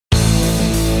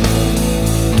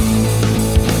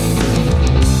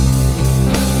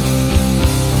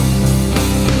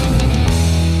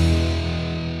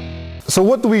So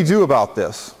what do we do about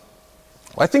this?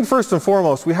 I think first and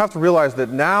foremost, we have to realize that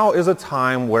now is a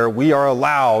time where we are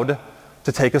allowed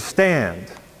to take a stand.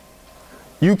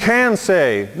 You can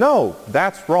say, no,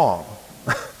 that's wrong.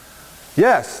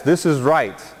 Yes, this is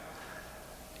right.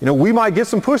 You know, we might get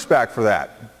some pushback for that.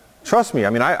 Trust me,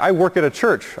 I mean, I work at a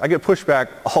church. I get pushback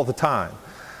all the time.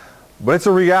 But it's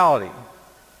a reality.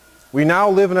 We now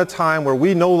live in a time where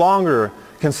we no longer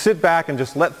can sit back and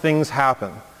just let things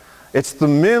happen. It's the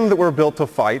men that were built to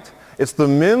fight. It's the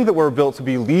men that were built to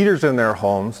be leaders in their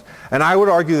homes. And I would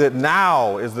argue that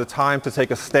now is the time to take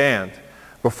a stand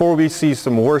before we see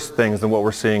some worse things than what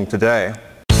we're seeing today.